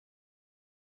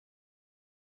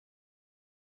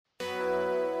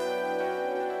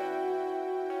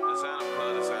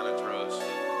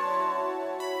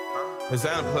It's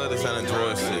unplugged, it's on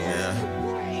drug shit,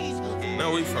 man.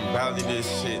 No, we from Bali this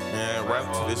shit, man. Right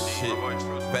to this shit.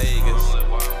 Vegas.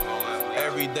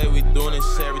 Every day we doing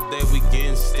this shit, every day we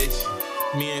getting stitched.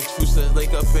 Me and Truce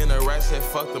link up in the right, said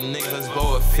fuck them niggas, let's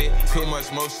go a fit. Too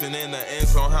much motion in the end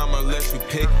zone, how I'ma let you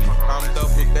pick me. I'm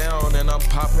double down and I'm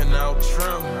popping out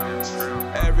trim.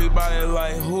 Everybody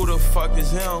like, who the fuck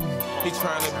is him? He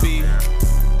tryna be,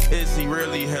 is he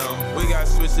really him? We got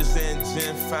switches in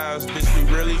Gen 5s, bitch,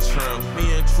 we really trim.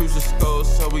 Me and Truce go,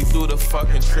 so we do the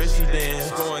fucking Trishy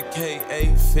dance. Going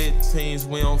K8-15s,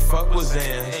 we don't fuck with Zan.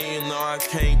 And you know I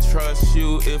can't trust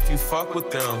you if you fuck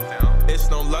with them. It's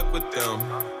no luck with them.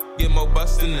 Get more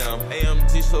bust than them.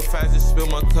 AMG so fast, just spill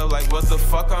my cup like what the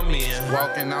fuck I'm in.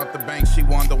 Walking out the bank, she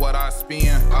wonder what I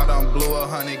spend. I done blew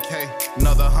 100K,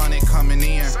 another 100 coming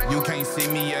in. You can't see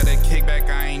me at a kickback,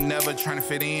 I ain't never tryna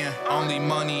fit in. Only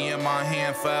money in my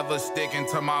hand, forever sticking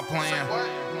to my plan.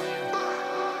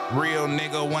 Real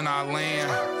nigga when I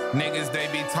land. Niggas, they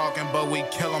be talking, but we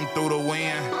kill them through the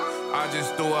wind. I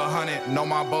just threw 100, know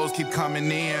my bows keep coming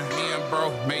in. Me and bro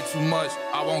made too much,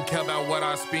 I won't care about what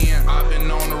I spend. I've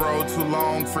been on the road too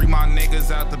long, free my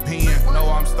niggas out the pen. Know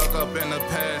I'm stuck up in the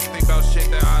past, think about shit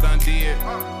that I done did.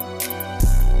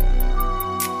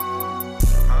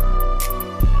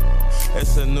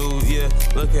 It's a new year,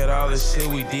 look at all the shit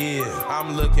we did.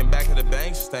 I'm looking back at the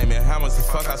bank statement, how much the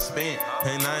fuck I spent.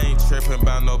 And I ain't tripping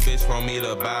about no bitch want me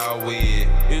to bow with.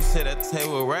 You sit at the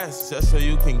table rest just so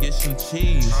you can get some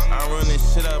cheese. I run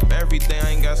this shit up every day,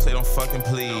 I ain't gotta say don't fucking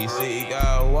please. We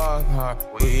gotta walk hard,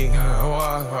 we gotta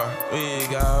walk hard, we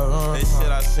gotta run. This shit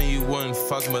I seen you wouldn't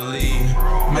fucking believe.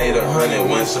 Made 100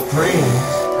 win supreme.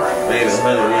 Made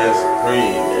 100 win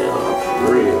supreme, man,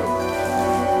 for real.